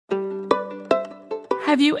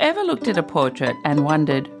Have you ever looked at a portrait and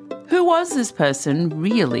wondered, who was this person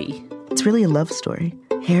really? It's really a love story.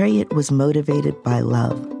 Harriet was motivated by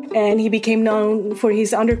love. And he became known for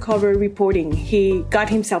his undercover reporting. He got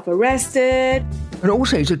himself arrested. And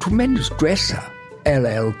also he's a tremendous dresser.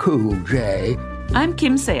 LL Cool J. I'm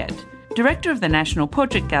Kim Sayed, Director of the National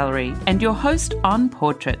Portrait Gallery and your host on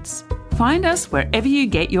Portraits. Find us wherever you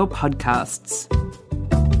get your podcasts.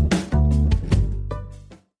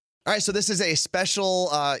 All right, so this is a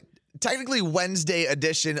special, technically Wednesday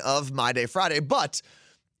edition of My Day Friday, but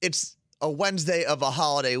it's a Wednesday of a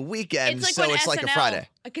holiday weekend, so it's like a Friday.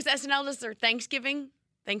 Because SNL does their Thanksgiving.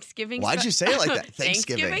 Why'd you say it like that?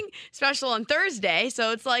 Thanksgiving special on Thursday,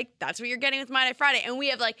 so it's like that's what you're getting with My Day Friday, and we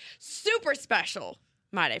have like super special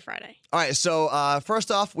My Day Friday. All right, so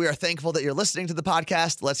first off, we are thankful that you're listening to the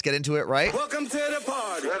podcast. Let's get into it, right? Welcome to the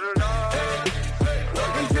party.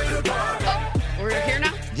 Welcome to the party. Oh, we're here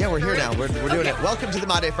now? Yeah, we're here now. We're doing it. Welcome to the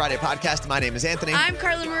My Day Friday podcast. My name is Anthony. I'm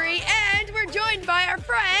Carla Marie, and we're joined by our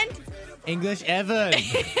friend English Evan.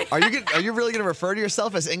 Are you really going to refer to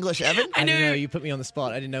yourself as English Evan? I don't know. You put me on the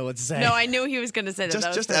spot. I didn't know what to say. No, I knew he was going to say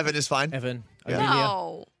that. Just Evan is fine. Evan.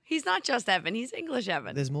 No, he's not just Evan. He's English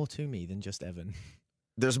Evan. There's more to me than just Evan.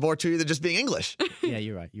 There's more to you than just being English. Yeah,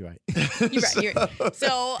 you're right. You're right.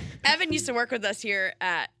 So Evan used to work with us here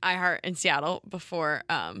at iHeart in Seattle before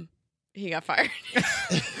he got fired.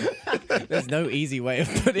 There's no easy way of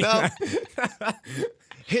putting that.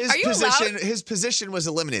 His position was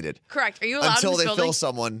eliminated. Correct. Are you allowed until in this they building? fill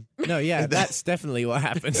someone? No, yeah, that's definitely what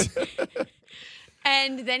happened.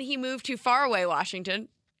 And then he moved to faraway Washington.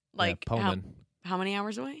 Like Pullman. How many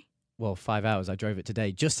hours away? Well, 5 hours. I drove it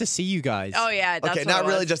today just to see you guys. Oh, yeah. That's okay, not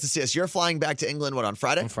really just to see us. You're flying back to England, what, on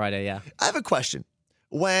Friday? On Friday, yeah. I have a question.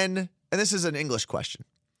 And this is an English question.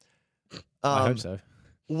 I hope so.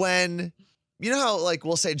 When, you know how, like,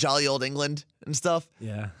 we'll say jolly old England and stuff?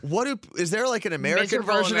 Yeah. Is there, like, an American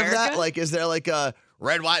Miserable version of that? America? Like, is there, like, a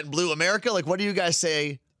red, white, and blue America? Like, what do you guys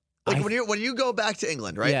say? Like, when you go back to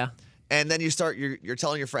England, right? Yeah. And then you're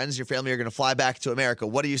telling your friends, your family, you're going to fly back to America.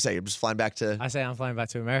 What do you say? You're just flying back to... I say I'm flying back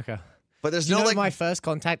to America. But there's Do you no, know like... my first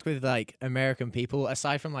contact with, like, American people,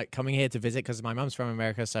 aside from, like, coming here to visit, because my mum's from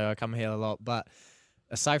America, so I come here a lot, but...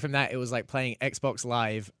 Aside from that, it was like playing Xbox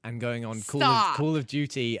Live and going on Call of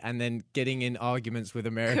Duty and then getting in arguments with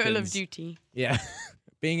Americans. Call of Duty. Yeah.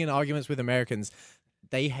 Being in arguments with Americans.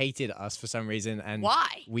 They hated us for some reason. And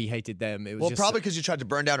why? We hated them. It was just probably because you tried to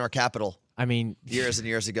burn down our capital. I mean... Years and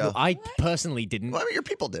years ago. Well, I personally didn't. Well, I mean, your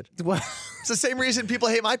people did. Well, it's the same reason people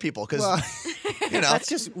hate my people, because, you know. That's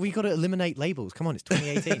just... We got to eliminate labels. Come on, it's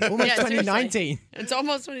 2018. Almost Yeah, 2019. seriously. It's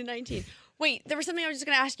almost 2019. Wait, there was something I was just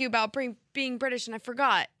going to ask you about being British, and I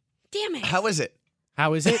forgot. Damn it. How is it?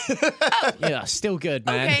 How is it? Yeah, still good,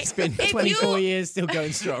 man. Okay. It's been 24 years, still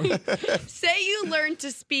going strong. Say you learned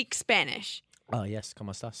to speak Spanish. Oh, yes. ¿Cómo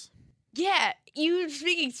estás? Yeah, you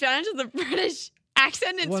speaking Spanish with a British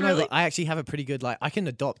accent. It's Well, really... no, I actually have a pretty good, like, I can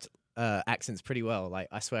adopt accents pretty well. Like,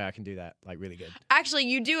 I swear I can do that, like, really good. Actually,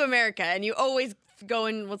 you do America, and you always go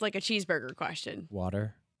in with, like, a cheeseburger question.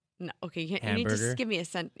 Water. No, okay, you need to Hamburger. just give me a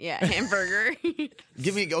Yeah, hamburger.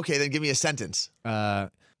 Give me a sentence.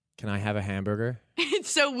 Can I have a hamburger?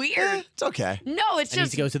 It's so weird. It's okay. No, it's I need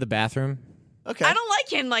just... to go to the bathroom. Okay. I don't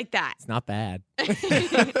like him like that. It's not bad.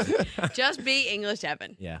 Just be English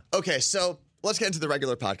Evan. Yeah. Okay, so let's get into the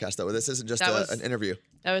regular podcast, though. This isn't just an interview.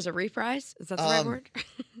 That was a reprise? Is that the right word?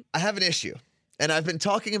 I have an issue. And I've been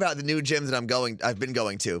talking about the new gym that I've been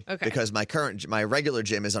going to. Okay. Because my regular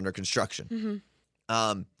gym is under construction.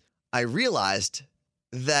 Mm-hmm. I realized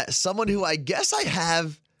that someone who I guess I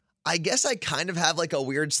kind of have like a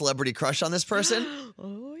weird celebrity crush on this person.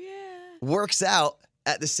 Oh, yeah. Works out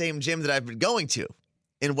at the same gym that I've been going to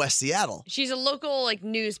in West Seattle. She's a local, like,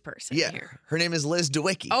 news person here. Her name is Liz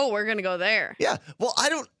DeWicki. Oh, we're going to go there. Yeah. Well,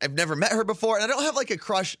 I've never met her before, and I don't have like a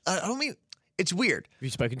crush. I don't mean, it's weird. Have you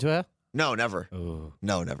spoken to her? No, never. Oh.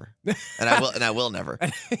 No, never. And I will never.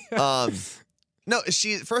 No,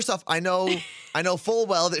 first off, I know full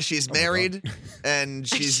well that she's married, and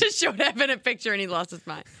I she's... just showed Evan a picture, and he lost his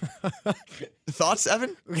mind. Thoughts,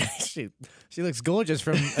 Evan? she looks gorgeous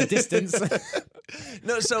from a distance.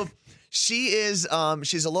 No, so she's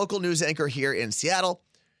a local news anchor here in Seattle.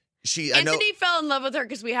 Anthony fell in love with her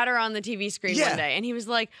because we had her on the TV screen one day, and he was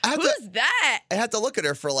like, who's that? I had to look at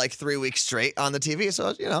her for like 3 weeks straight on the TV,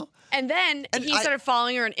 so, you know. And then he started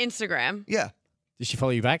following her on Instagram. Yeah. Did she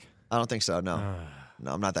follow you back? I don't think so, no.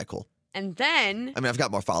 No, I'm not that cool. And then I mean, I've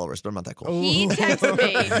got more followers, but I'm not that cool. he texted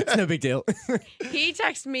me. It's no big deal. He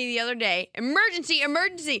texted me the other day, emergency,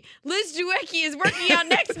 Liz Duecki is working out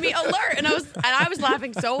next to me, alert. And I was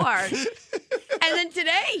laughing so hard. And then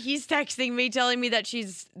today he's texting me telling me that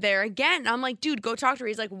she's there again. I'm like, dude, go talk to her.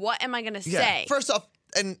 He's like, what am I going to say? First off,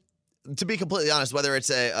 and to be completely honest, whether it's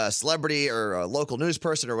a celebrity or a local news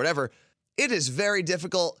person or whatever, it is very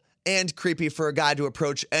difficult and creepy for a guy to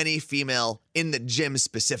approach any female in the gym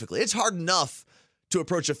specifically. It's hard enough to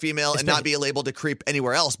approach a female and not be able to creep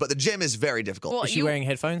anywhere else, but the gym is very difficult. Well, Is she wearing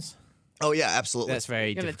headphones? Oh, yeah, absolutely. That's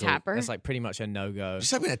very gonna difficult. tap her? That's like pretty much a no-go. You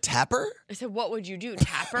said I'm going to tap her? I said, what would you do?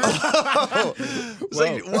 Tap her? It's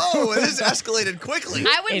like, whoa, this escalated quickly.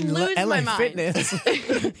 I would lose LA my mind. Fitness.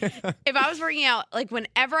 If I was working out, like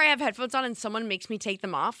whenever I have headphones on and someone makes me take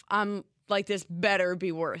them off, I'm like, this better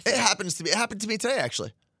be worth It it. happens to me. It happened to me today,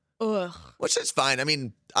 actually, Ugh. which is fine. I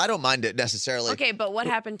mean, I don't mind it necessarily. Okay, but what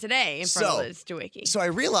happened today in front of Liz Duecki? So I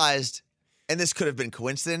realized, and this could have been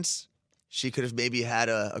coincidence. She could have maybe had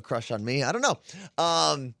a crush on me. I don't know.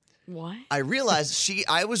 What? I realized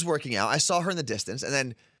I was working out. I saw her in the distance, and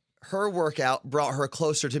then her workout brought her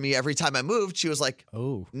closer to me every time I moved. She was like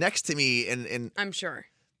next to me, and I'm sure.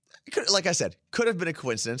 like I said, could have been a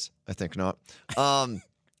coincidence. I think not.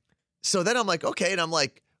 So then I'm like, okay, and I'm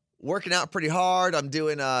like working out pretty hard. I'm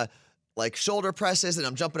doing like shoulder presses, and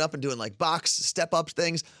I'm jumping up and doing like box step up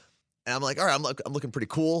things. And I'm like, all right, I'm looking pretty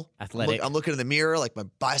cool. Athletic. I'm looking in the mirror, like my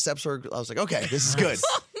biceps are. I was like, okay, this is good.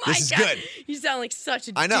 Oh my This is God. good. You sound like such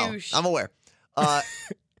a I know. douche. I'm aware.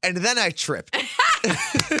 And then I tripped. So he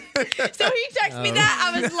texted me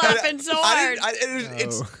that. I was laughing so hard.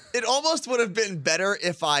 It almost would have been better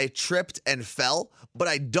if I tripped and fell, but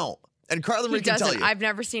I don't. And Carla He Marie can tell doesn't. you. I've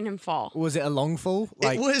never seen him fall. Was it a long fall?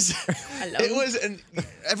 It was, and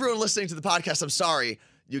everyone listening to the podcast, I'm sorry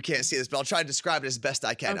you can't see this, but I'll try to describe it as best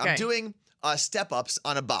I can. Okay. I'm doing step ups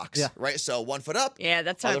on a box, right? So 1 foot up, Yeah,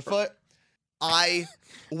 that's how other foot. I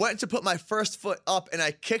went to put my first foot up, and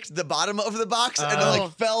I kicked the bottom of the box, and I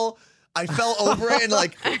like fell. I fell over it and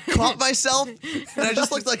like caught myself, and I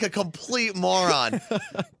just looked like a complete moron.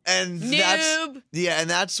 And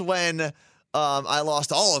that's when I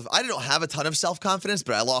lost I didn't have a ton of self-confidence,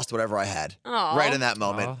 but I lost whatever I had right in that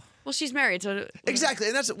moment. Well, she's married, so Exactly.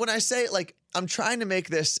 And that's when I say, like, I'm trying to make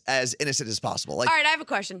this as innocent as possible. Like, all right, I have a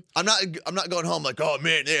question. I'm not going home like, oh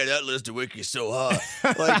man, yeah, that Liz Duecki is so hot.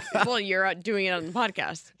 Like, Well, you're doing it on the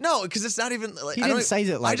podcast. no, because it's not even like He I didn't don't say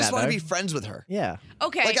it like I just that, want to though. be friends with her. Yeah.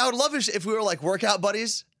 Okay. Like, I would love if we were like workout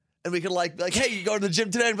buddies, and we could like be like, hey, you go to the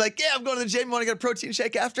gym today? And be like, yeah, I'm going to the gym. You want to get a protein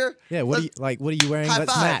shake after? Yeah. What are you wearing? High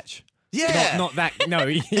Let's five. match. Yeah. Not that. No.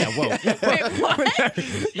 Yeah. Whoa. Wait,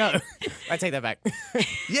 what? No. I take that back.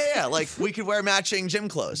 Yeah, like we could wear matching gym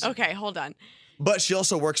clothes. Okay, hold on. But she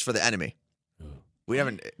also works for the enemy. We have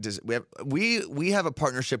a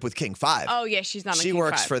partnership with King 5. Oh, yeah, she's not on She King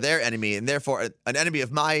works 5. for their enemy, and therefore an enemy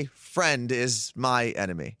of my friend is my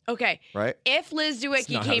enemy. Okay. Right? If Liz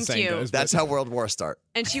Duecki not how came the to saying you goes. That's how world wars start.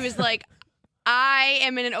 and she was like, I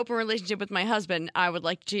am in an open relationship with my husband. I would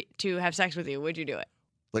like to have sex with you. Would you do it?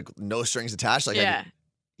 Like no strings attached. Like Yeah.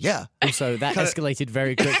 yeah. Also, that escalated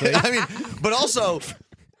very quickly. I mean, but also,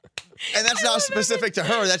 and that's not specific to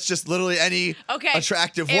her. That's just literally any Okay.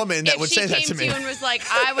 attractive If- woman that would say that to If she me. came to you and was like,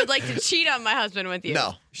 I would like to cheat on my husband with you.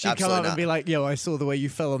 No, She'd come absolutely up not. and be like, "Yo, I saw the way you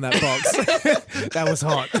fell on that box. That was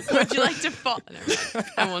hot." Would you like to fall? Never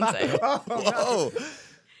mind. I won't say it. Whoa.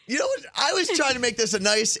 You know what? I was trying to make this a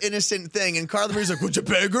nice, innocent thing, and Carla Marie's like, would you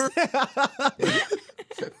beg her?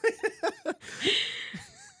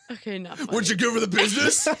 Okay, not funny. Would you give her the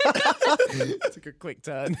business? Took a quick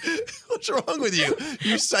turn. What's wrong with you?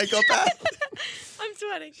 You psychopath? I'm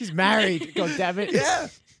sweating. She's married. God damn it. Yeah.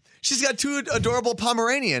 She's got 2 adorable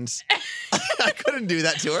Pomeranians. I couldn't do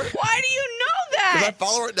that to her. Why do you know 'Cause I that?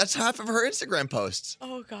 follow her. That's half of her Instagram posts.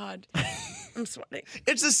 Oh, God. I'm sweating.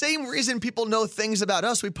 It's the same reason people know things about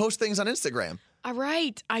us. We post things on Instagram. All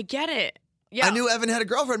right. I get it. Yeah. I knew Evan had a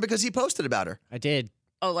girlfriend because he posted about her. I did.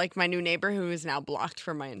 Oh, like my new neighbor who is now blocked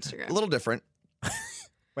from my Instagram. A little different.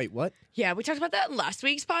 Wait, what? Yeah, we talked about that in last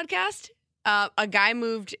week's podcast. A guy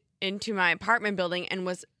moved into my apartment building and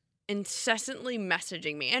was incessantly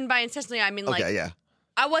messaging me. And by incessantly, I mean like Okay, yeah.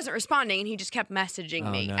 I wasn't responding, and he just kept messaging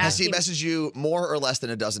Oh, me. no. Has he asking- messaged you more or less than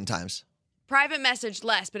a dozen times? private message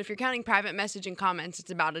less, but if you're counting private message and comments,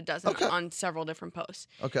 it's about a dozen Okay. on several different posts.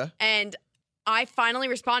 Okay. And I finally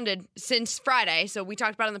responded since Friday. So we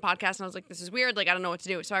talked about it on the podcast, and I was like, this is weird. Like, I don't know what to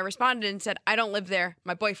do. So I responded and said, I don't live there.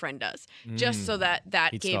 My boyfriend does. Just so that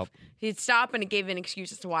He'd he'd stop, and it gave an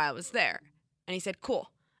excuse as to why I was there. And he said,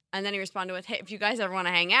 cool. And then he responded with, hey, if you guys ever want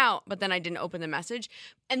to hang out, but then I didn't open the message.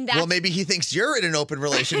 And that's Well, maybe he thinks you're in an open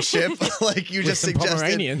relationship, like you With just some suggested.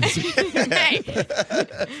 Pomeranians. hey,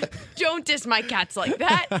 don't diss my cats like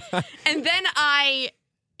that. And then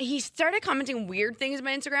he started commenting weird things on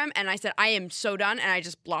my Instagram, and I said, I am so done, and I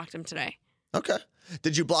just blocked him today. Okay.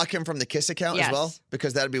 Did you block him from the Kiss account as well? Yes.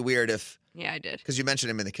 Because that'd be weird if, Yeah, I did. because you mentioned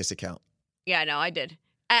him in the Kiss account. Yeah, no, I did.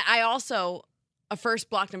 I also first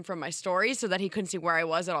blocked him from my stories so that he couldn't see where I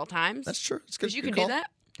was at all times. That's true. It's good. Because you good can call. do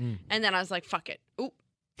that. And then I was like, fuck it. Ooh.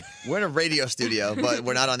 We're in a radio studio, but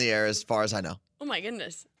we're not on the air as far as I know. Oh my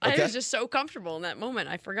goodness. Okay. I was just so comfortable in that moment.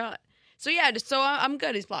 I forgot. So yeah, so I'm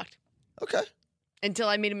good. He's blocked. Okay. Until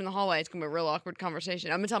I meet him in the hallway, it's going to be a real awkward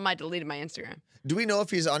conversation. I'm going to tell him I deleted my Instagram. Do we know if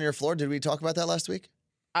he's on your floor? Did we talk about that last week?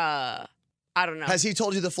 I don't know. Has he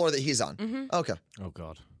told you the floor that he's on? Mhm. Okay. Oh,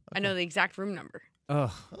 God. I know the exact room number.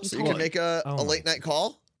 Oh, So you can make a Oh my- late night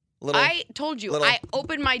call? Little. I told you, little- I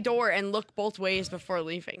opened my door and looked both ways before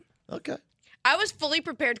leaving. Okay. I was fully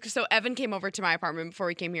prepared because so Evan came over to my apartment before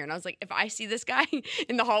we came here, and I was like, if I see this guy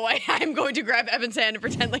in the hallway, I'm going to grab Evan's hand and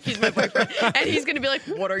pretend like he's my boyfriend, and he's going to be like,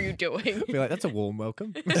 "What are you doing?" Be like, that's a warm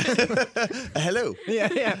welcome. Hello.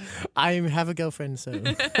 yeah. I have a girlfriend, so.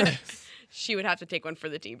 She would have to take one for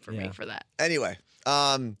the team for me Yeah. for that. Anyway,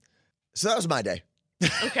 so that was my day.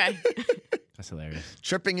 Okay. That's hilarious.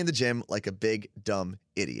 Tripping in the gym like a big, dumb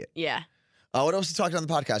idiot. Yeah. What else are you talking on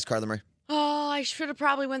the podcast, Carla Marie? Oh, I should have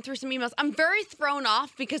probably went through some emails. I'm very thrown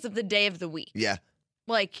off because of the day of the week. Yeah.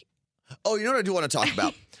 Like, Oh, you know what I do want to talk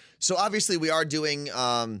about? So obviously we are doing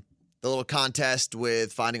the little contest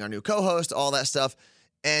with finding our new co-host, all that stuff.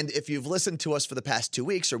 And if you've listened to us for the past 2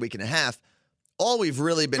 weeks or week and a half, all we've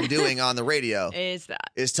really been doing on the radio is that?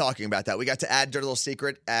 is talking about that. We got to add Dirty Little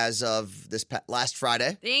Secret as of this last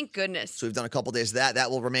Friday. Thank goodness. So we've done a couple days of that. That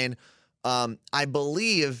will remain. I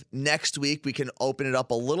believe next week we can open it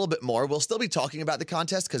up a little bit more. We'll still be talking about the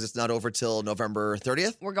contest because it's not over till November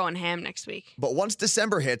 30th. We're going ham next week. But once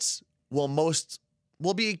December hits, we'll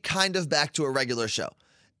be kind of back to a regular show.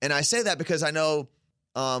 And I say that because I know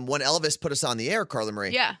when Elvis put us on the air, Carla Marie,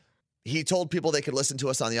 Yeah. he told people they could listen to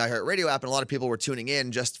us on the iHeartRadio app, and a lot of people were tuning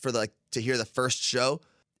in just for to hear the first show.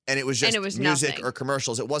 And it was just music nothing. or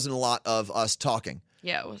commercials. It wasn't a lot of us talking.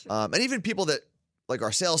 Yeah, it was. And even people that, like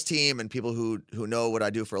our sales team and people who know what I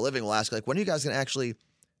do for a living will ask, like, when are you guys going to actually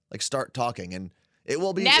start talking? And it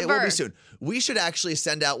will be Never. soon. We should actually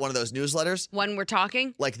send out one of those newsletters When we're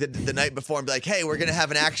talking, like the night before and be like, hey, we're going to have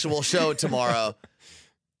an actual show tomorrow.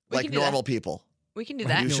 We Like can do that. normal people. we can do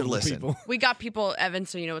that. You should Normal listen. people. We got people, Evan,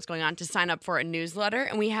 so you know what's going on, to sign up for a newsletter,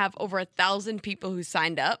 and we have over 1,000 people who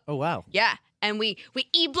signed up. Oh, wow. Yeah, and we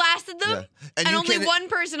e-blasted them, Yeah. and you only can- one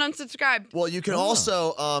person unsubscribed. Well, you can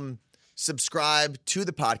also subscribe to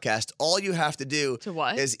the podcast. All you have to do To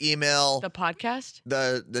what? is email The podcast?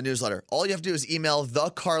 the newsletter. All you have to do is email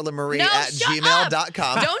thecarlamarie No, at shut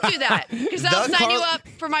gmail.com. up. Don't do that, because I'll The sign you Carl- up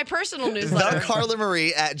for my personal newsletter.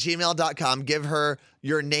 thecarlamarie at gmail.com. Give her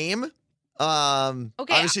your name.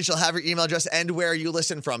 Obviously, she'll have your email address and where you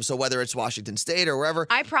listen from. So whether it's Washington State or wherever.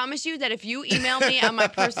 I promise you that if you email me on my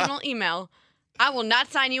personal email, I will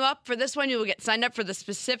not sign you up for this one. You will get signed up for the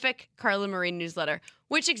specific Carla Marie newsletter,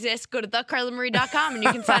 which exists. Go to thecarlamarie.com and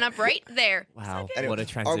you can sign up right there. Wow. Anyway, What a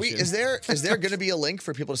transition. Is there going to be a link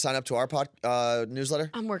for people to sign up to our newsletter?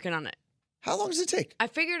 I'm working on it. How long does it take? I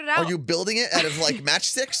figured it out. Are you building it out of like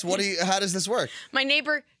matchsticks? How does this work? My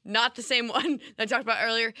neighbor, not the same one that I talked about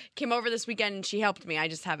earlier, came over this weekend and she helped me. I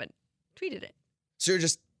just haven't tweeted it. So you're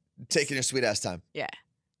just taking your sweet ass time. Yeah.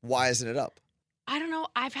 Why isn't it up? I don't know.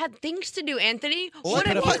 I've had things to do, Anthony. Well, What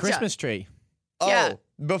Put have up you a done? Christmas tree. Yeah.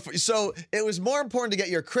 So it was more important to get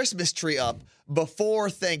your Christmas tree up before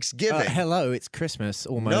Thanksgiving. Hello, it's Christmas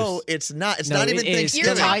almost. No, it's not. It's No, not it even is.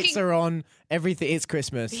 Thanksgiving. The You're lights talking- are on. Everything. It's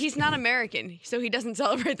Christmas. He's not American, so he doesn't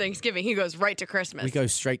celebrate Thanksgiving. He goes right to Christmas. We go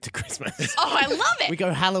straight to Christmas. Oh, I love it. We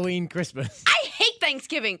go Halloween, Christmas. I hate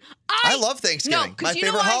Thanksgiving. I love Thanksgiving. No, 'cause My you know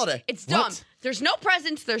favorite why? holiday. It's dumb. What? There's no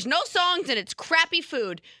presents, there's no songs, and it's crappy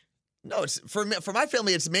food. No, it's for my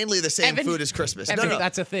family. It's mainly the same Evan- food as Christmas. Evan- No, no.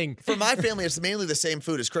 That's a thing. For my family, it's mainly the same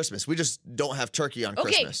food as Christmas. We just don't have turkey on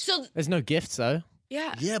Okay, Christmas. so There's no gifts though.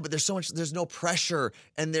 yeah. Yeah, but there's no pressure,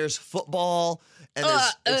 and there's football, and Uh,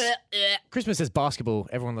 there's Christmas is basketball.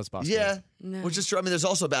 Everyone loves basketball. yeah, which is true. I mean, there's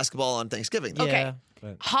also basketball on Thanksgiving. though. Okay. Yeah,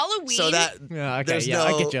 but- Halloween. So that Yeah, okay, there's yeah,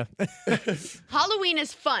 no, I get you. Halloween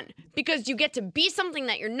is fun because you get to be something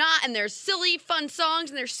that you're not, and there's silly, fun songs,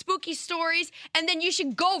 and there's spooky stories, and then you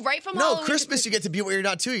should go right from No, Halloween. to Christmas you get to be what you're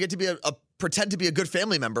not too. You get to be a pretend to be a good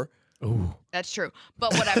family member. Ooh. That's true,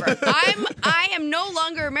 but whatever. I am no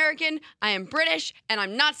longer American. I am British, and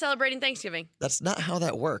I'm not celebrating Thanksgiving. That's not how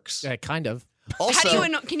that works. Yeah, kind of. Also,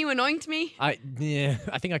 Can you anoint me? I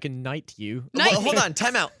think I can knight you. well, hold on,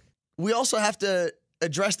 time out. We also have to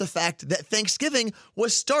address the fact that Thanksgiving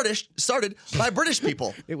was started by British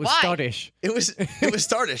people. It was Why? Scottish. It was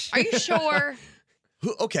Scottish. Are you sure?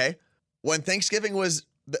 Okay, when Thanksgiving was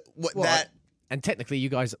Well, that And technically, you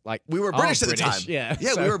guys we were are British at the British, time. Yeah,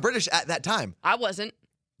 yeah, so- we were British at that time. I wasn't.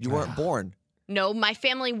 You weren't born. No, my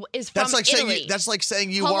family is from That's like Italy. saying that's like saying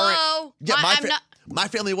you Hello? weren't. Yeah, I'm not. my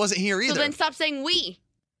family wasn't here either. So then stop saying we.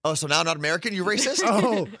 Oh, so now I'm not American? You racist?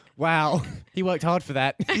 Oh, wow. He worked hard for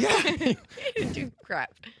that. Yeah. Dude,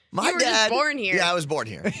 crap. My you were dad. just born here. Yeah, I was born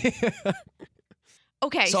here.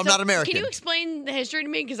 Okay. So I'm not American. Can you explain the history to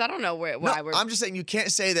me? Because I don't know why No, we're. I'm just saying you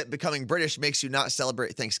can't say that becoming British makes you not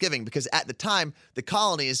celebrate Thanksgiving because at the time the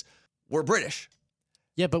colonies were British.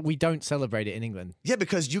 Yeah, but we don't celebrate it in England. Yeah,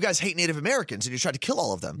 because you guys hate Native Americans and you tried to kill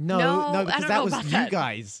all of them. No, No, I because don't that know was about you that.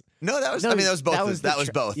 guys. No, that was. No, I mean, that was both. that was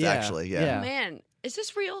the both. yeah, Actually, yeah. yeah. Man, is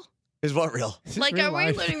this real? Is what real? Is this Like, real are we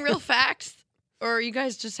life? learning real facts? Or are you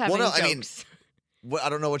guys just having no, jokes? I mean, I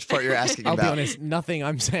don't know which part you're asking I'll about. be honest, nothing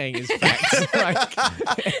I'm saying is facts.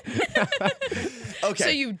 Okay. So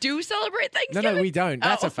you do celebrate no, Thanksgiving? we don't.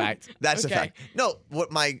 That's Oh. a fact. That's Okay. a fact. No,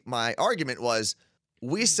 what my argument was,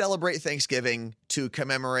 we celebrate Thanksgiving to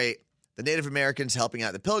commemorate the Native Americans helping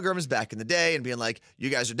out the Pilgrims back in the day and being like, you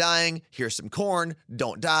guys are dying, here's some corn,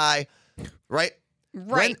 don't die, right?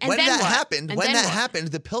 Right. When then that what? happened, And when then that what? happened,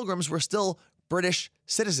 the Pilgrims were still British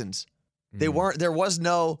citizens. They Hmm. weren't. There was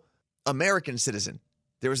no American citizen.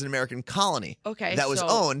 There was an American colony Okay, that was so-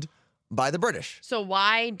 owned by the British So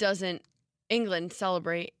why doesn't England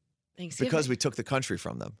celebrate Thanksgiving? because we took the country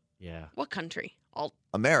from them. Yeah. What country? All.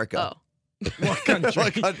 America. Oh. What country?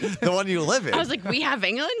 The one you live in. I was like, we have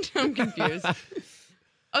England? I'm confused.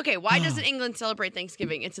 Okay, why doesn't England celebrate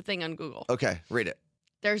Thanksgiving? It's a thing on Google. Okay, read it.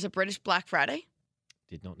 There's a British Black Friday.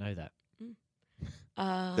 Did not know that.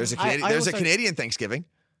 There's a I also- Canadian Thanksgiving.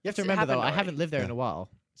 You have to It remember though, happened I haven't already. lived there in a while.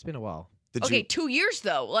 It's been a while. Did Okay, you? 2 years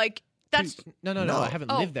though. Like that's. No, No. I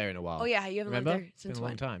haven't Oh. lived there in a while. Oh yeah, you haven't Remember? lived there It's been since a long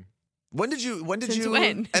when? time. When did Since you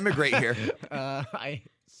when? emigrate here?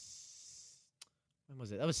 When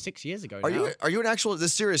was it? That was 6 years ago. Are now. you an actual? This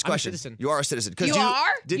is a serious I'm a question. citizen. You are a citizen. 'Cause You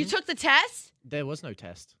are? You didn't- took the test? There was no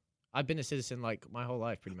test. I've been a citizen like my whole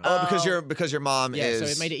life, pretty much. Oh, because Oh. your mom Yeah, is. so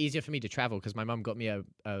it made it easier for me to travel because my mum got me a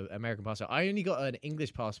American passport. I only got an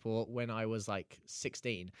English passport when I was like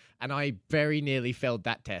 16, and I very nearly failed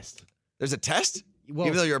that test. There's a test, Well,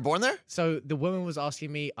 even though you were born there. so the woman was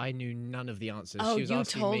asking me, I knew none of the answers. Oh, she was you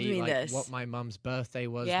asking told me, me like, this. what my mum's birthday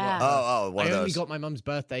was. Yeah. what her- Oh, one I of only those. got my mum's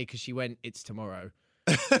birthday because she went, it's tomorrow.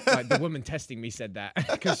 Like the woman testing me said that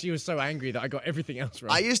because she was so angry that I got everything else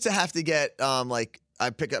wrong. I used to have to get like I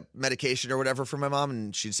pick up medication or whatever for my mom,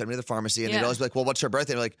 and she'd send me to the pharmacy, and they'd Yeah. always be like, "Well, what's her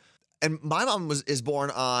birthday?" And I'm like, and my mom is born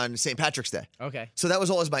on St. Patrick's Day. Okay. So that was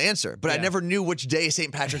always my answer, but I Yeah. never knew which day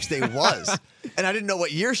St. Patrick's Day was, and I didn't know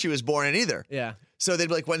what year she was born in either. Yeah. So they'd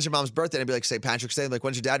be like, "When's your mom's birthday?" And I'd be like, "St. Patrick's Day." And like,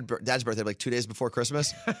 "When's your dad's birthday?" I'd be like, 2 days before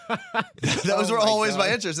Christmas. Those were my always my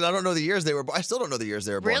God. answers, and I don't know the years they were. I still don't know the years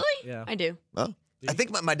they were born. Really? Yeah. I do. Oh. I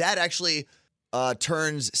think my dad actually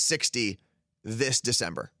turns 60 this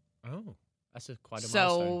December. Oh, that's quite a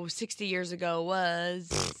So milestone. 60 years ago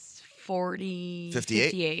was 40. 58?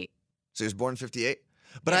 58. So he was born in 58.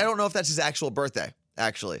 But I Yeah. don't know if that's his actual birthday,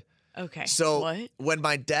 actually. Okay. So what? when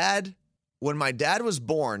my dad was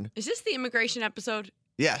born, Is this the immigration episode?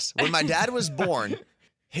 yes, when my dad was born,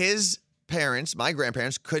 his parents, my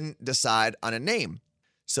grandparents, couldn't decide on a name.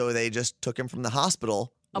 So they just took him from the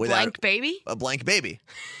hospital A without blank baby? a blank baby.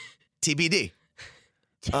 TBD.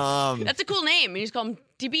 That's a cool name. You just call him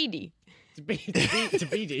DBD. To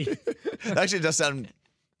BD. That actually does sound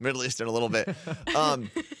Middle Eastern a little bit.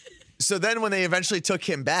 So then when they eventually took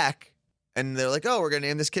him back and they're like, "Oh, we're going to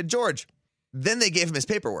name this kid George." Then they gave him his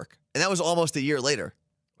paperwork. And that was almost a year later.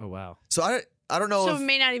 Oh, wow. So I don't know So if it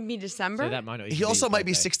may not even be December. So that might not even he also his might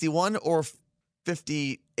be birthday. 61 or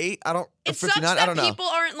 58. I don't or it sucks 59. I that don't know. people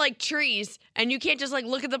aren't like trees and you can't just like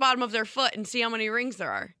look at the bottom of their foot and see how many rings there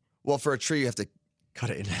are. Well, for a tree you have to cut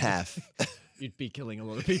it in half. You'd be killing a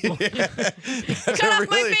lot of people. Cut off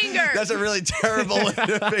my finger. That's a really terrible way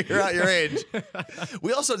to figure out your age.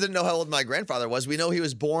 We also didn't know how old my grandfather was. We know he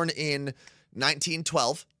was born in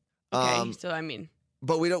 1912. Okay, so I mean,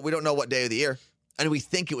 But we don't know what day of the year. And we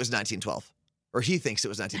think it was 1912. Or he thinks it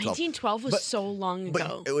was 1912. 1912 was But- so long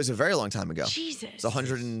ago. But it was a very long time ago. Jesus. It's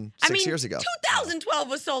 106 I mean, years ago. 2012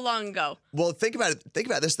 was so long ago. Well, think about it. Think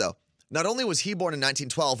about this though. Not only was he born in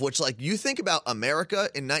 1912, which like you think about America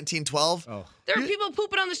in 1912. Oh. There are people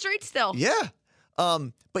pooping on the streets still. Yeah.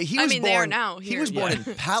 But he I was mean, born. they are now He here. was born Yeah. in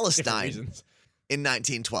Different Palestine reasons. in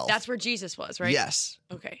 1912. That's where Jesus was, right? Yes.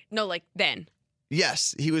 Okay. No, like then.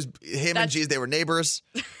 Yes, he was. Him and That's- Jeez, they were neighbors.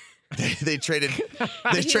 they traded.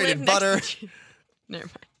 They He traded lived butter. next to- Never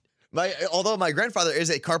mind. Although my grandfather is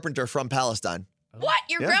a carpenter from Palestine. What?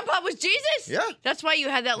 Your Yeah. grandpa was Jesus? Yeah. That's why you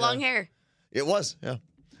had that long hair. It was, yeah.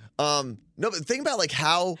 No, but think about like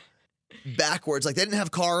how backwards. Like they didn't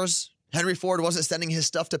have cars. Henry Ford wasn't sending his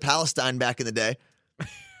stuff to Palestine back in the day.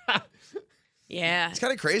 Yeah. It's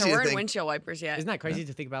kind of crazy There to weren't think. windshield wipers yet. Isn't that crazy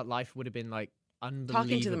to think about? Life would have been like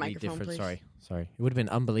unbelievably microphone, different. please. Sorry. It would have been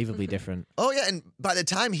unbelievably different. Oh yeah, and by the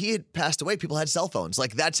time he had passed away, people had cell phones.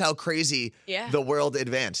 Like that's how crazy Yeah. the world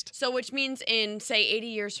advanced. So, which means in, say, 80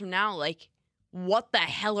 years from now, like, what the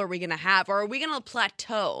hell are we going to have? Or are we going to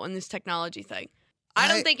plateau on this technology thing? I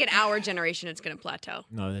don't think in our generation it's going to plateau.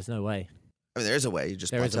 No, there's no way. I mean, there's a way. You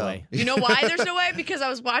just There is a plateau. way. You know why there's no way? Because I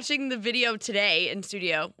was watching the video today in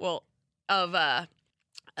studio, of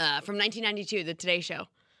from 1992, the Today Show.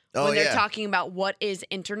 Oh When they're yeah. talking about what is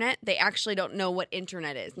internet, they actually don't know what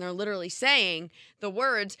internet is. And they're literally saying the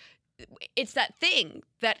words, it's that thing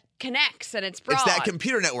that connects and it's broad. It's that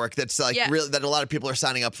computer network that's like Yeah. really that a lot of people are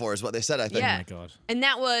signing up for, is what they said. I think. Yeah. Oh my god. And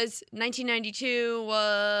that was 1992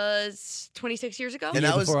 was 26 years ago. And Year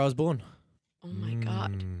that was- before I was born. Oh my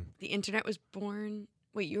God. The internet was born.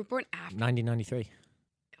 Wait, you were born after. 1993. What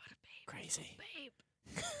a babe. Crazy. Babe.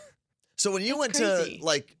 So when you went crazy. to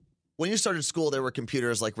like when you started school, there were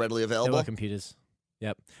computers like readily There available. were computers.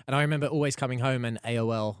 Yep. And I remember always coming home and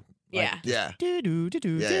AOL. like, Yeah. Yeah. Do-do-do-do-do.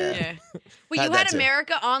 Yeah. Yeah. Wait, Had you that had too.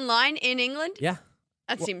 America Online in England? Yeah.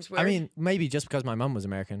 That Well, seems weird. I mean, maybe just because my mum was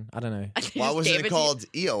American. I don't know. I think Why it's wasn't David it called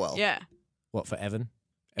EOL? Yeah. What, for Evan?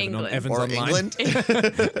 England. Evan's Or online.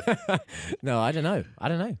 England? No, I don't know.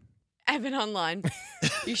 Evan Online.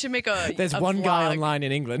 You should make a. There's a one guy vlog. online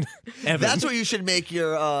in England. Evan. That's what you should make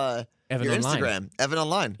your Evan your Online. Instagram. Evan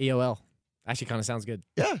Online. EOL. Actually, kind of sounds good.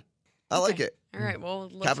 Yeah. I like Okay. it. All right. Well,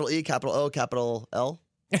 let's- Capital E, capital O, capital L.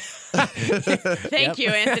 Thank you,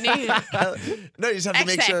 Anthony. No, you just have to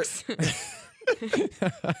make sure. XX.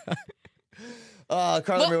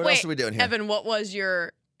 Carla, what wait, else are we doing here? Evan, what was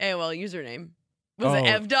your AOL username? Was it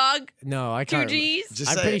Oh. EvDog? No, I 2 can't. G's?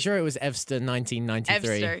 Just I'm say pretty it. sure it was Evster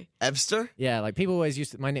 1993. Evster. Evster? Yeah, like people always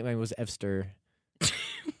used to, my nickname was Evster.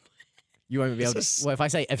 You won't be able This to. is- Well, if I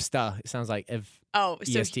say Evster, it sounds like Ev. Oh,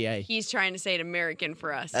 so ESTA. he's trying to say it American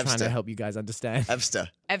for us. Ev- Trying to Evster. help you guys understand. Evster.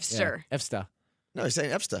 Evster. Yeah, Evster. No, he's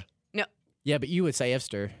saying Evster. Yeah, but you would say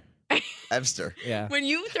Evster. Evster. Yeah. When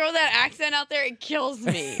you throw that accent out there, it kills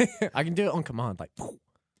me. I can do it on command. Like,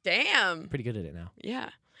 Damn. pretty good at it now. Yeah.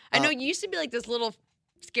 I know you used to be like this little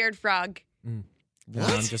scared frog. No, What?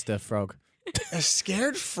 I'm just a frog. A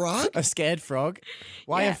scared frog? A scared frog?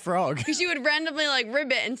 Why Yeah. a frog? Because you would randomly like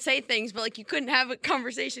ribbit and say things, but like you couldn't have a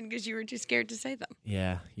conversation because you were too scared to say them.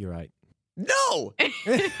 Yeah, you're right. No.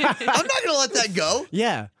 I'm not gonna let that go.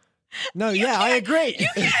 Yeah. No, yeah, I agree. You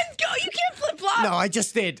can't go. You can't flip flop. No, I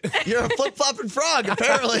just did. You're a flip flopping frog,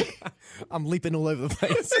 apparently. I'm leaping all over the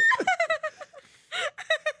place.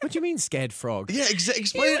 What do you mean, scared frog? Yeah,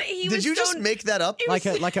 explain. He Did was you just so- make that up? Like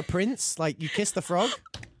a prince? Like you kiss the frog?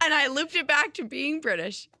 And I looped it back to being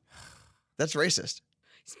British. That's racist.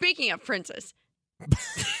 Speaking of princes,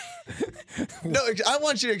 No, I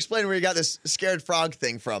want you to explain where you got this scared frog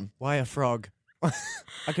thing from. Why a frog? I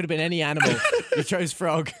could have been any animal. You chose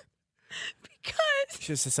frog. because Should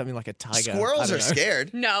have said something like a tiger. Squirrels I are don't know.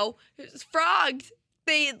 scared. no, frogs,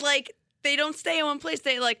 they don't stay in one place.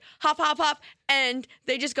 They like hop, hop, hop, and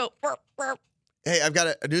they just go. Burp, burp. Hey, I've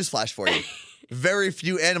got a news flash for you. Very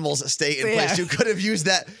few animals stay in Yeah. place. You could have used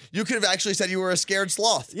that. You could have actually said you were a scared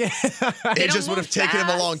sloth. Yeah. It don't just would have move taken him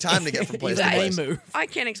a long fast. time to get from place He's to a place. move. I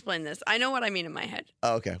can't explain this. I know what I mean in my head.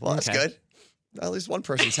 Oh, okay. Well, that's Okay. good. At least one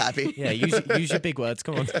person's happy. Yeah, use your big words.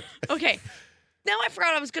 Come on. Okay, now I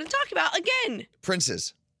forgot what I was going to talk about again.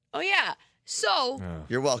 Princes, Oh yeah, so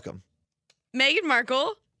you're welcome. Meghan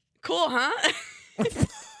Markle, cool, huh?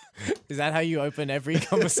 Is that how you open every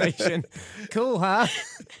conversation? Cool, huh?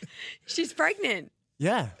 She's pregnant.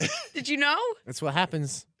 Yeah. Did you know? That's what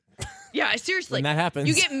happens Yeah, seriously. when that happens.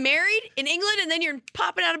 You get married in England and then you're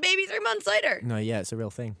popping out a baby 3 months later. No, yeah, it's a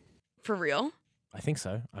real thing. For real? I think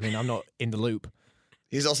so. I mean, I'm not in the loop.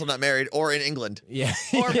 He's also not married or in England. Yeah.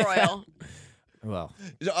 Or Yeah. royal? Well,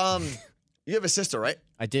 You have a sister, right?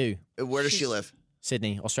 I do. Where does she live?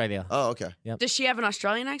 Sydney, Australia. Oh, okay. Does she have an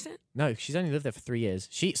Australian accent? No, she's only lived there for 3 years.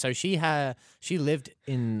 She lived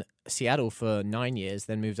in Seattle for 9 years,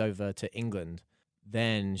 then moved over to England.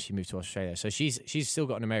 Then she moved to Australia. So she's still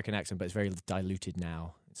got an American accent, but it's very diluted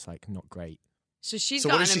now. It's like not great. So she's So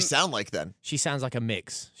what got does she sound like then? She sounds like a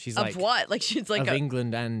mix. She's of like what? Like she's like of a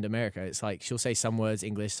England and America. It's like she'll say some words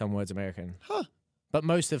English, some words American. Huh. But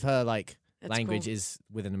most of her like That's language cool. is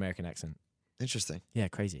with an American accent. Interesting. Yeah,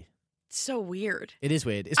 crazy. So weird. It is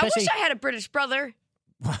weird. I Especially wish I had a British brother.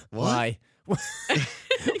 why?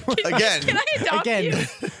 Again. Can I adopt Again,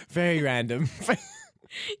 you? very random.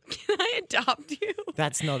 Can I adopt you?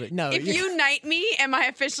 That's not it. No. If you knight me, am I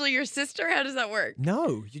officially your sister? How does that work?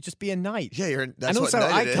 No, you just be a knight. Yeah, that's and also, what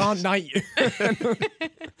I knighted can't knight you.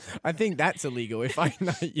 I think that's illegal if I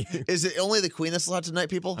knight you. Is it only the queen that's allowed to knight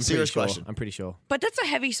people? I'm Serious pretty sure. question. I'm pretty sure. But that's a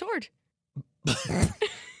heavy sword. How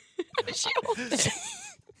does she hold it?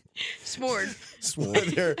 Sword.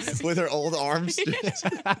 with her old arms.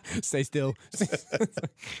 Stay still.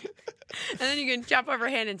 And then you can chop off her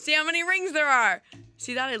hand and see how many rings there are.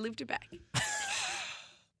 See that? I looped it back.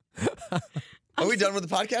 Are we done with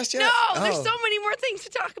the podcast yet? No, there's Oh. so many more things to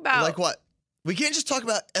talk about. Like what? We can't just talk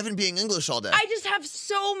about Evan being English all day. I just have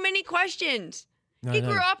so many questions. No, He no.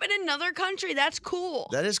 grew up in another country. That's cool.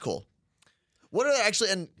 That is cool. What are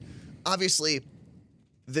actually, and obviously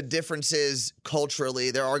the differences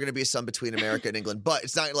culturally, there are going to be some between America and England, but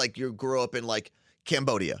it's not like you grew up in like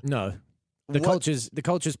Cambodia. No. The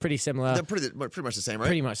culture's pretty similar. They're pretty much the same, right?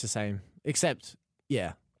 Pretty much the same. Except,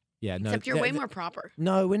 yeah. Yeah, no. Except you're way more proper.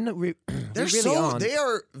 No, we're not. We They're really aren't. they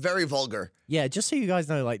are very vulgar. Yeah, just so you guys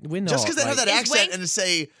know, like, we're not. Just because they have like- that Is accent wank- and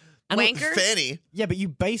say Wanker? Fanny. Yeah, but you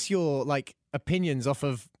base your, like, opinions off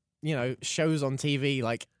of, shows on TV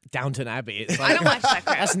like Downton Abbey. It's like, I don't watch that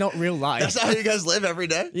crap. That's not real life. That's not how you guys live every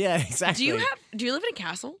day. Yeah, exactly. Do you live in a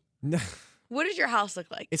castle? No. What does your house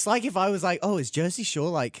look like? It's like if I was like, oh, is Jersey Shore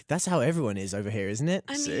like, that's how everyone is over here, isn't it?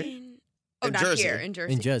 I See? mean, oh, In not Jersey. here in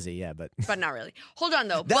Jersey, In Jersey, yeah, but but not really. Hold on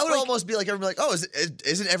though. That But, would like, almost be like everyone like, oh,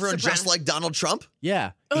 isn't everyone just Sopranos. like Donald Trump?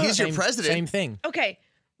 yeah. He's your Same- president. Same thing. okay,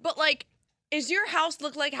 but like, does your house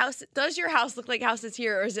look like houses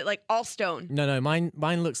here, or is it like all stone? No, mine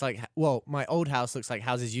looks like, well, my old house looks like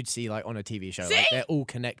houses you'd see like on a TV show. See? Like they're all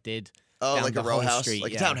connected. Oh, down like the a row whole house, street,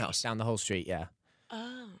 like a yeah. townhouse. Down the whole street, yeah.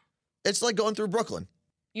 Oh, It's like going through Brooklyn.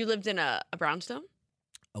 you lived in a brownstone?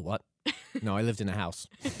 A what? No, I lived in a house.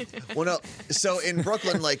 Well, no. So in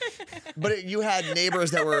Brooklyn, like, but you had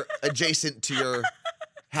neighbors that were adjacent to your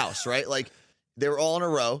house, right? Like, they were all in a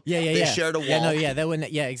row. Yeah, They yeah. shared a wall. Yeah, no, yeah, they were.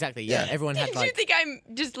 Yeah, exactly. Yeah, Yeah. everyone had Did you like. think I'm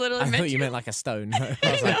just literally I meant thought you to? meant like a stone. I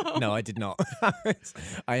was like, no, I did not.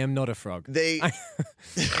 I am not a frog. They.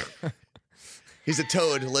 He's a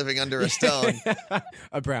toad living under a stone,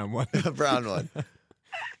 A brown one. a brown one.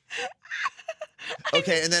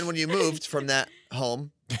 Okay, and then when you moved from that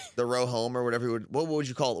home, the row home or whatever, what would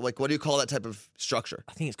you call it? Like, what do you call that type of structure?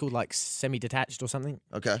 I think it's called like semi-detached or something.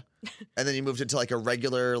 Okay, and then you moved into like a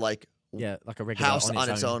regular like Yeah, like a regular house on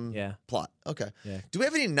its own Yeah, plot. Okay. Yeah. Do we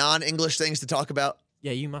have any non-English things to talk about?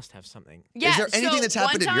 yeah. You must have something. Yeah, Is there anything so that's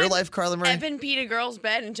happened one in your time, life, Carla Marie? Evan peed a girl's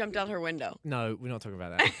bed and jumped out her window. No, we're not talking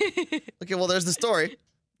about that. Okay, well, there's the story.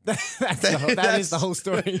 That is the whole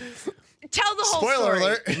story. Tell the whole Spoiler story.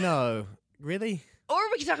 alert. No, really? Or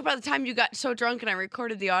we can talk about the time you got so drunk and I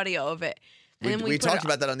recorded the audio of it. And then We put talked it,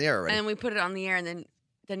 about that on the air already. And then we put it on the air, and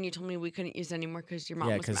then you told me we couldn't use it anymore because your mom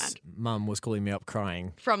Yeah, was because mad. Mum was calling me up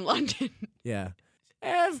crying. From London. Yeah.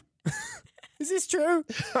 Ev, is this true?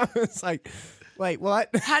 I was like, wait, what?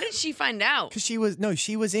 How did she find out? Because she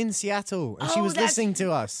was in Seattle and she Oh, was that's- listening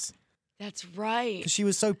to us. That's right. Because she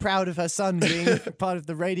was so proud of her son being part of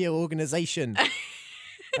the radio organization.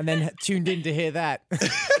 And then tuned in to hear that.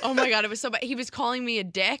 Oh my God, it was so bad. He was calling me a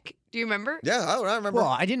dick. Do you remember? yeah, I remember. Well,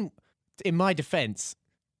 I didn't. In my defense,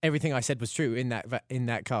 everything I said was true in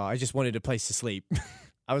that car. I just wanted a place to sleep.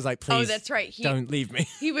 I was like, please, Oh, that's right. don't leave me.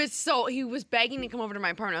 He was begging to come over to my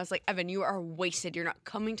apartment. I was like, Evan, you are wasted. You're not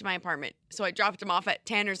coming to my apartment. So I dropped him off at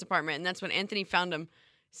Tanner's apartment, and that's when Anthony found him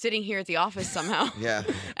sitting here at the office somehow yeah.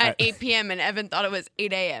 at 8 p.m. and Evan thought it was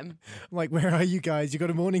 8 a.m. I'm like, where are you guys? You got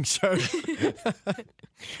a morning show.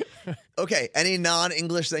 Okay, any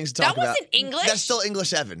non-English things to talk That about? wasn't English. That's still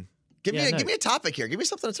English, Evan. Give Yeah, no. me a topic here. Give me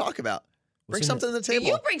something to talk about. Bring What's in something to the table.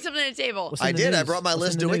 You bring something to the table. What's in I the did. I news? brought my What's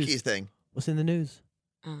Liz in the DeWicki news? thing. What's in the news?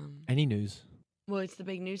 Any news? What's the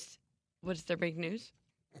big news? What's their big news?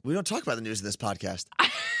 We don't talk about the news in this podcast.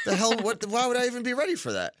 The hell? Why would I even be ready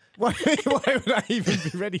for that? Why would I even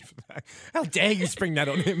be ready for that? How dare you spring that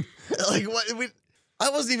on him? Like what? I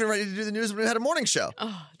wasn't even ready to do the news when we had a morning show.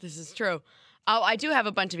 Oh, this is true. Oh, I do have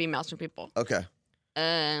a bunch of emails from people. Okay,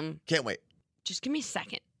 can't wait. Just give me a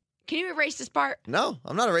second. Can you erase this part? No,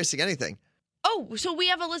 I'm not erasing anything. Oh, so we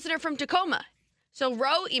have a listener from Tacoma. So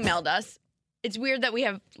Ro emailed us. It's weird that we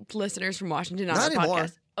have listeners from Washington on Not our anymore.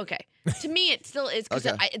 podcast. Okay. To me, it still is because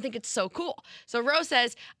Okay. I think it's so cool. So Ro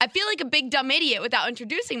says, I feel like a big dumb idiot without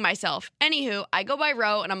introducing myself. Anywho, I go by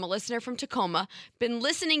Ro and I'm a listener from Tacoma. Been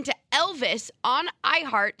listening to Elvis on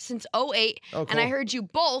iHeart since 2008. Oh, And I cool. heard you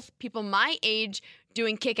both, people my age,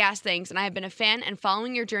 doing kick-ass things, and I have been a fan and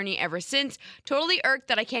following your journey ever since. Totally irked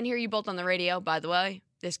that I can't hear you both on the radio. By the way,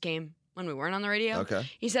 this came when we weren't on the radio. Okay.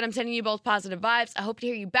 He said, I'm sending you both positive vibes. I hope to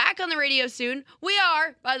hear you back on the radio soon. We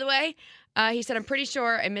are, by the way. He said, I'm pretty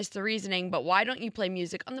sure I missed the reasoning, but why don't you play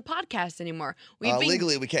music on the podcast anymore?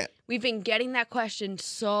 Legally, we can't. We've been getting that question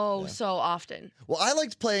so often. Well, I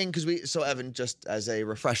liked playing because so Evan, just as a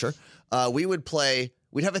refresher,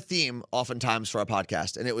 we'd have a theme oftentimes for our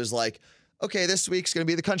podcast, and it was like, okay, this week's going to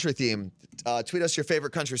be the country theme. Tweet us your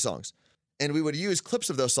favorite country songs. And we would use clips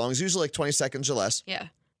of those songs, usually like 20 seconds or less. Yeah.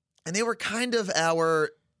 And they were kind of our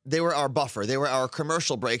buffer. They were our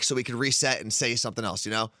commercial break so we could reset and say something else,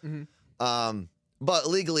 you know? Mm-hmm. But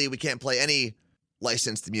legally, we can't play any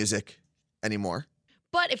licensed music anymore.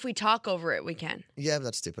 But if we talk over it, we can. Yeah,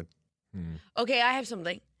 that's stupid. Okay, I have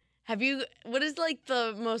something. What is like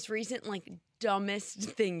the most recent, like,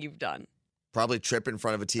 dumbest thing you've done? Probably trip in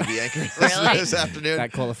front of a TV anchor Really? this afternoon.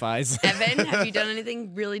 That qualifies. Evan, have you done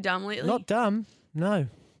anything really dumb lately? Not dumb. No.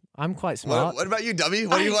 I'm quite smart. What about you, dummy?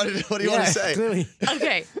 What do you want to say? Clearly.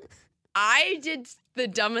 Okay. I did the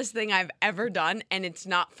dumbest thing I've ever done, and it's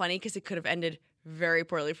not funny because it could have ended very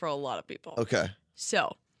poorly for a lot of people. Okay.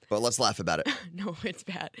 So. But let's laugh about it. No, it's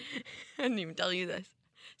bad. I didn't even tell you this.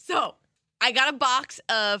 So, I got a box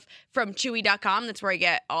from Chewy.com. That's where I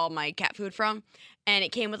get all my cat food from. And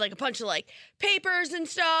it came with like a bunch of like papers and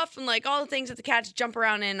stuff and like all the things that the cats jump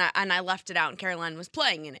around in. And I left it out and Caroline was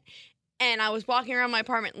playing in it. And I was walking around my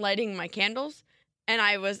apartment lighting my candles. And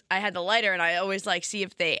I had the lighter and I always like see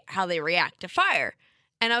how they react to fire.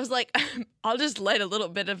 And I was like, I'll just light a little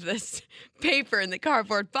bit of this paper in the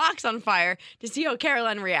cardboard box on fire to see how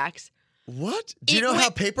Caroline reacts. What? Do you know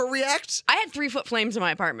how paper reacts? I had 3-foot flames in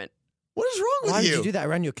my apartment. What is wrong with Why you? would you do that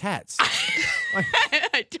around your cats?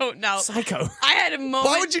 I don't know. Psycho. I had a moment.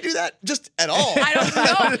 Why would you do that just at all? I don't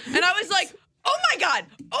know. And I was like, oh my God.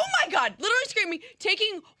 Literally screaming,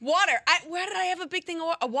 taking water. Where did I have a big thing,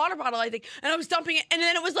 a water bottle, I think. And I was dumping it. And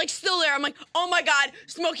then it was like still there. I'm like, oh my God,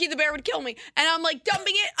 Smokey the Bear would kill me. And I'm like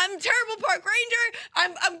dumping it. I'm a terrible park ranger.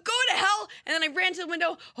 I'm going to hell. And then I ran to the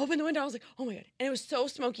window, opened the window. I was like, oh my God. And it was so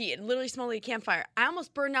smoky. It literally smelled like a campfire. I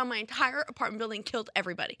almost burned down my entire apartment building, killed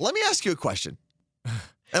everybody. Let me ask you a question.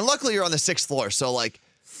 And luckily you're on the 6th floor, so like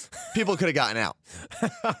people could have gotten out.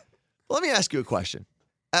 Let me ask you a question.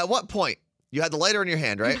 At what point, you had the lighter in your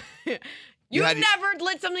hand, right? You've never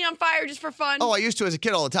lit something on fire just for fun? Oh, I used to as a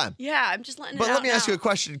kid all the time. Yeah, I'm just letting it out. But let me ask now. you a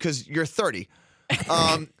question because you're 30. You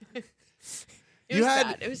had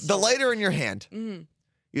bad. It was the so lighter in your hand. Mm-hmm.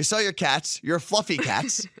 You saw your cats, your fluffy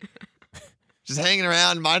cats, just hanging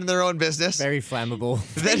around, minding their own business. Very flammable.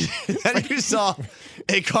 Then you saw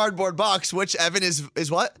a cardboard box, which Evan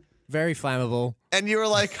is what? Very flammable. And you were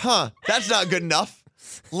like, that's not good enough.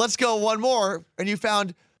 Let's go one more. And you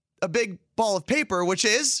found a big ball of paper, which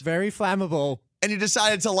is very flammable. And you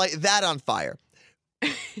decided to light that on fire.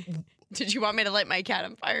 Did you want me to light my cat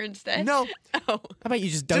on fire instead? No. Oh. How about you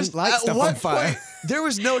just don't light stuff on fire? There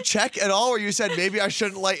was no check at all where you said, maybe I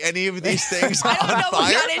shouldn't light any of these things on I don't know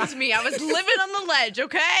fire? what got into me. I was living on the ledge,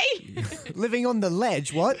 okay? Living on the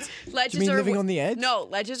ledge? What? Ledges Do you mean are living on the edge? No,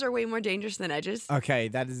 ledges are way more dangerous than edges. Okay,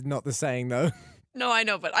 that is not the saying, though. No, I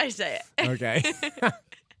know, but I say it. Okay.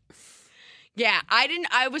 Yeah,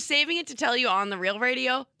 I was saving it to tell you on the real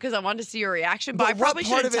radio because I wanted to see your reaction, but I probably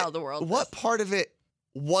shouldn't tell the world. What part of it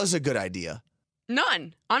was a good idea?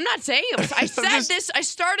 None. I'm not saying it was. I said this. I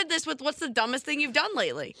started this with what's the dumbest thing you've done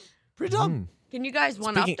lately? Pretty dumb. Can you guys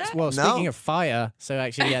one up that? Well, speaking of fire, so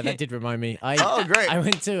actually, yeah, that did remind me. Oh, great. I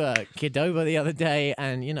went to Qdoba the other day,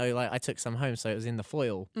 and I took some home, so it was in the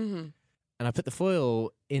foil, and I put the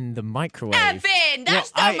foil in the microwave. Evan, that's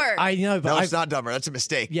dumber. I know, but No, it's not dumber. That's a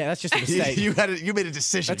mistake. Yeah, that's just a mistake. You made a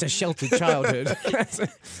decision. That's a sheltered childhood.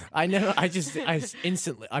 I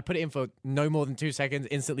put it in for no more than 2 seconds,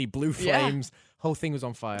 instantly blue flames, whole thing was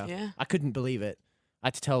on fire. Yeah. I couldn't believe it. I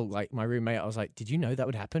had to tell my roommate, I was like, did you know that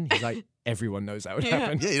would happen? He's like, everyone knows that would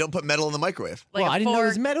happen. Yeah, you don't put metal in the microwave. Like well, a I didn't know it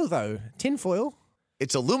was fork. metal though. Tin foil.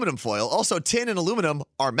 It's aluminum foil. Also, tin and aluminum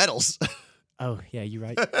are metals. Oh, yeah, you're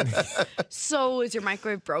right. So is your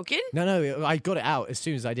microwave broken? No, I got it out as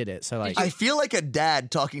soon as I did it. So like, I feel like a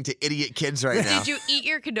dad talking to idiot kids right now. Did you eat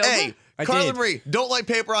your Qdoba? A, I Carla did. Marie, don't light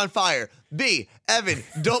paper on fire. B, Evan,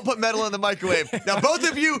 don't put metal in the microwave. Now, both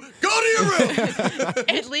of you, go to your room.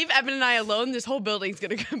 And leave Evan and I alone. This whole building's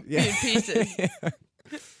gonna be in pieces.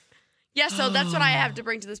 Yeah, so that's what I have to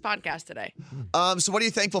bring to this podcast today. So what are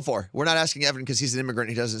you thankful for? We're not asking Evan because he's an immigrant.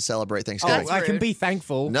 He doesn't celebrate Thanksgiving. That's I can rude. be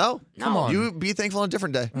thankful. No? Come on. You be thankful on a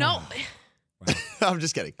different day. No, I'm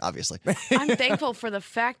just kidding, obviously. I'm thankful for the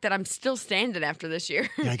fact that I'm still standing after this year.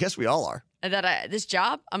 Yeah, I guess we all are. And that this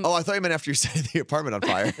job, Oh, I thought you meant after you set the apartment on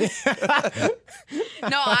fire.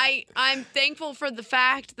 No, I'm thankful for the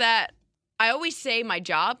fact that I always say my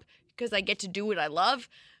job because I get to do what I love,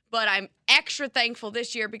 but I'm extra thankful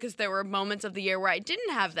this year because there were moments of the year where I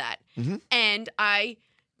didn't have that. And I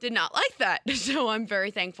did not like that. So I'm very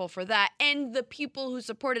thankful for that. And the people who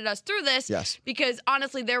supported us through this. Yes. Because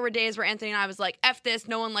honestly, there were days where Anthony and I was like, F this,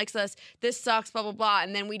 no one likes us, this sucks, blah, blah, blah.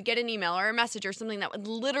 And then we'd get an email or a message or something that would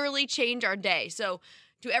literally change our day. So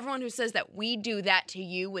to everyone who says that we do that to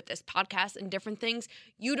you with this podcast and different things,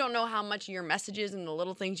 you don't know how much your messages and the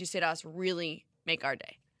little things you say to us really make our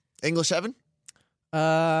day. English Evan?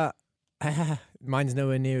 Mine's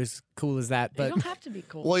nowhere near as cool as that, You but don't have to be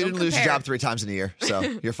cool. Well, you Don't didn't lose your compare. job 3 times in a year, so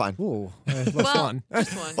you're fine. ooh, Well, fun.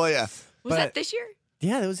 just one. Well, yeah. Was but- that this year?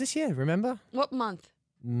 Yeah, that was this year. Remember? What month?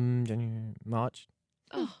 January, March.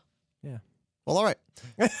 Oh, Well, all right.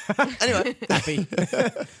 Anyway. Happy.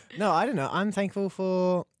 No, I don't know. I'm thankful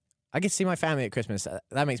for. I get to see my family at Christmas.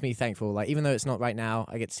 That makes me thankful. Like, even though it's not right now,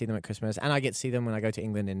 I get to see them at Christmas, and I get to see them when I go to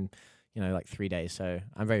England in, like 3 days. So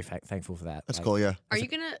I'm very thankful for that. That's Like, cool, yeah. are you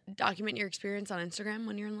going to document your experience on Instagram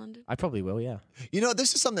when you're in London? I probably will. Yeah. You know,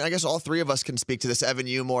 this is something I guess all 3 of us can speak to this. Evan,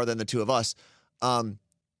 you more than the 2 of us. And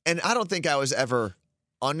I don't think I was ever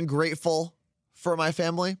ungrateful for my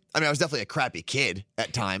family. I mean, I was definitely a crappy kid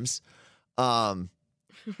at times.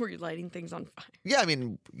 Were you lighting things on fire? Yeah, I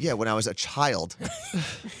mean, yeah, when I was a child.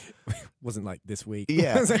 Wasn't like this week.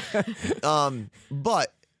 Yeah.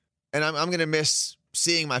 But, and I'm going to miss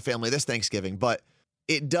seeing my family this Thanksgiving, but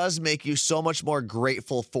it does make you so much more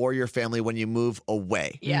grateful for your family when you move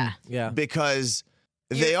away. Yeah. Yeah. Because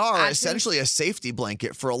they Your are absence- essentially a safety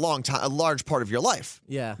blanket for a long time, a large part of your life.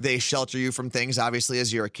 Yeah. They shelter you from things, obviously,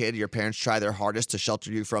 as you're a kid. Your parents try their hardest to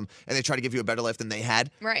shelter you from, and they try to give you a better life than they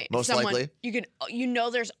had. Right. Most Someone, likely.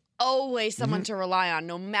 There's always someone to rely on,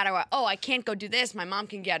 no matter what. Oh, I can't go do this. My mom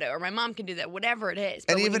can get it, or my mom can do that, whatever it is.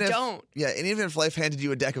 But And when even you if don't, and even if life handed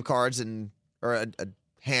you a deck of cards or a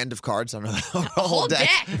hand of cards, I don't know, a whole whole deck,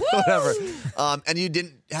 deck. whatever, and you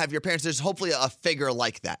didn't have your parents, there's hopefully a figure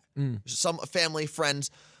like that, some family,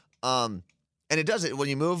 friends, and it does it when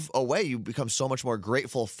you move away. You become so much more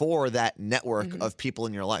grateful for that network of people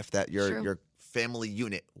in your life, that True. your family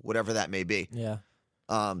unit, whatever that may be. Yeah.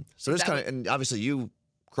 So it's kind of, and obviously you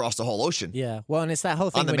crossed the whole ocean Yeah. Well, and it's that whole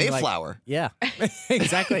thing on the when you're like- Mayflower. yeah,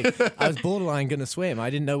 exactly. I was borderline gonna swim. I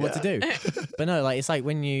didn't know what to do. But no, like it's like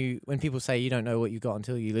when people say you don't know what you got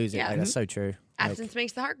until you lose it. Yeah. Like, that's so true. Like, absence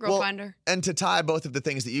makes the heart grow Well, fonder. And to tie both of the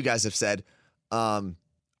things that you guys have said, I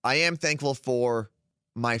am thankful for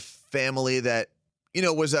my family that,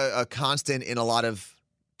 was a constant in a lot of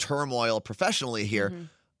turmoil professionally here.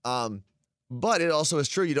 But it also is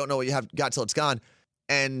true. You don't know what you have got till it's gone.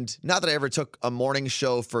 And not that I ever took a morning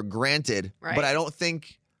show for granted, Right. but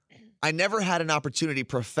I never had an opportunity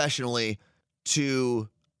professionally to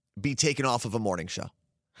be taken off of a morning show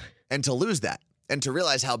and to lose that and to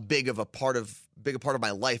realize how big a part of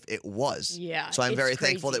my life it was. Yeah, So I'm it's very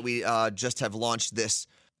thankful that crazy. we just have launched this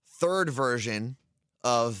 3rd version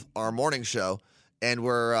of our morning show, and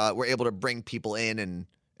we're able to bring people in and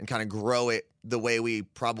kind of grow it the way we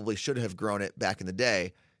probably should have grown it back in the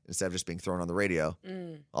day, instead of just being thrown on the radio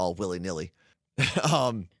all willy-nilly.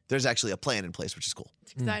 There's actually a plan in place, which is cool.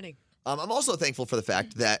 It's exciting. I'm also thankful for the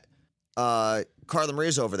fact that Carla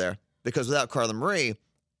Marie's over there, because without Carla Marie,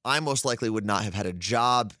 I most likely would not have had a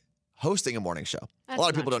job hosting a morning show. That's a lot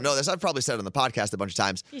of not people don't true. know this. I've probably said it on the podcast a bunch of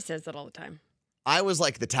times. He says that all the time. I was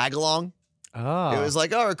like the tag-along. Oh. It was like,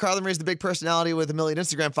 Carla Marie's the big personality with 1 million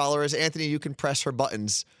Instagram followers. Anthony, you can press her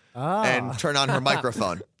buttons Ah. and turn on her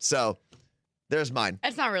microphone. So there's mine.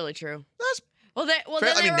 That's not really true. That's Well, Fair- then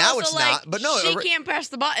I they mean, were now also it's like, not, but no, she ori- can't press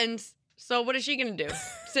the buttons. So what is she gonna do?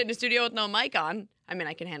 Sit in a studio with no mic on? I mean,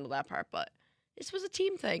 I can handle that part, but this was a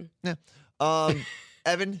team thing. yeah.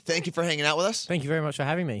 Evan, thank you for hanging out with us. Thank you very much for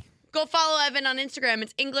having me. Go follow Evan on Instagram.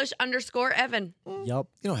 It's English_Evan. Yup.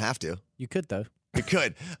 You don't have to. You could though. You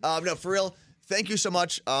could. No, for real. Thank you so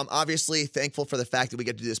much. Obviously, thankful for the fact that we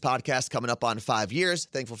get to do this podcast coming up on 5 years.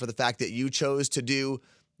 Thankful for the fact that you chose to do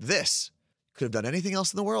this. Could have done anything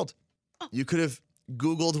else in the world. You could have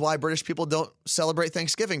Googled why British people don't celebrate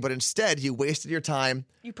Thanksgiving, but instead you wasted your time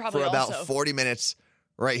You probably for about also 40 minutes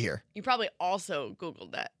right here. You probably also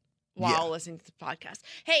Googled that while Yeah. listening to the podcast.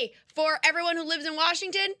 Hey, for everyone who lives in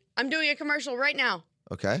Washington, I'm doing a commercial right now.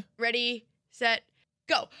 Okay. Ready, set,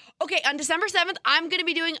 Go. Okay, on December 7th, I'm going to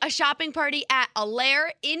be doing a shopping party at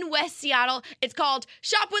Allaire in West Seattle. It's called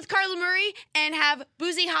Shop with Carla Marie and have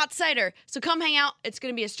boozy hot cider. So come hang out. It's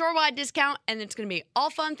going to be a store-wide discount, and it's going to be all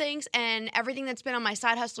fun things and everything that's been on my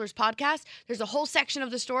Side Hustlers podcast. There's a whole section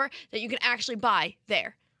of the store that you can actually buy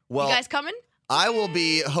there. Well, you guys coming? I will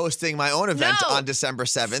be hosting my own event on December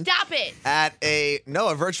 7th. Stop it. At a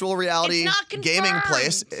virtual reality It's not gaming confirmed.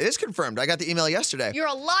 place. It is confirmed. I got the email yesterday. You're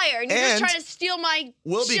a liar, and you're just trying to steal my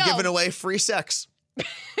We'll be show. giving away free sex.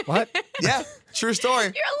 What? Yeah, true story.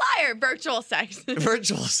 You're a liar. Virtual sex.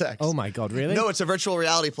 Virtual sex. Oh my God, really? No, it's a virtual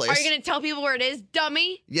reality place. Are you going to tell people where it is,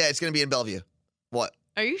 dummy? Yeah, it's going to be in Bellevue. What?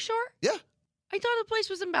 Are you sure? Yeah. I thought the place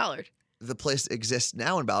was in Ballard. The place exists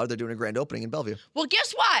now in Ballard. They're doing a grand opening in Bellevue. Well,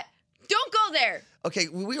 guess what? Don't go there. Okay,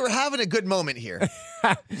 we were having a good moment here.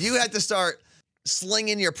 You had to start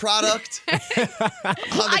slinging your product on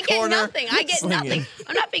the I get corner. nothing. I get Slinging. nothing.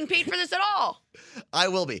 I'm not being paid for this at all. I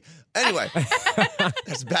will be. Anyway,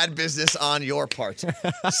 that's bad business on your part.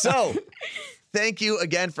 So, thank you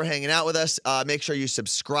again for hanging out with us. Make sure you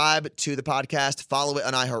subscribe to the podcast, follow it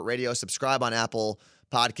on iHeartRadio, subscribe on Apple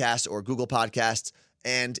Podcasts or Google Podcasts,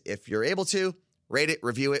 and if you're able to, rate it,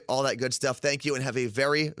 review it, all that good stuff. Thank you, and have a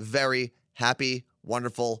very, very happy,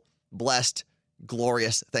 wonderful, blessed,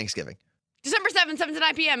 glorious Thanksgiving. December 7th, 7 to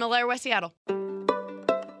 9 p.m., Allaire, West Seattle.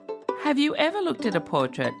 Have you ever looked at a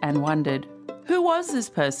portrait and wondered, who was this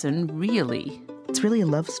person really? It's really a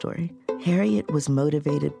love story. Harriet was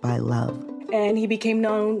motivated by love. And he became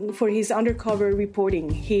known for his undercover reporting.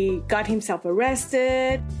 He got himself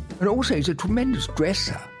arrested. And also, he's a tremendous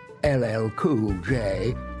dresser. LL Cool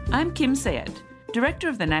J. I'm Kim Sayed, Director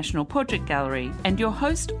of the National Portrait Gallery and your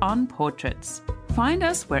host on Portraits. Find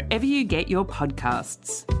us wherever you get your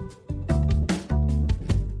podcasts.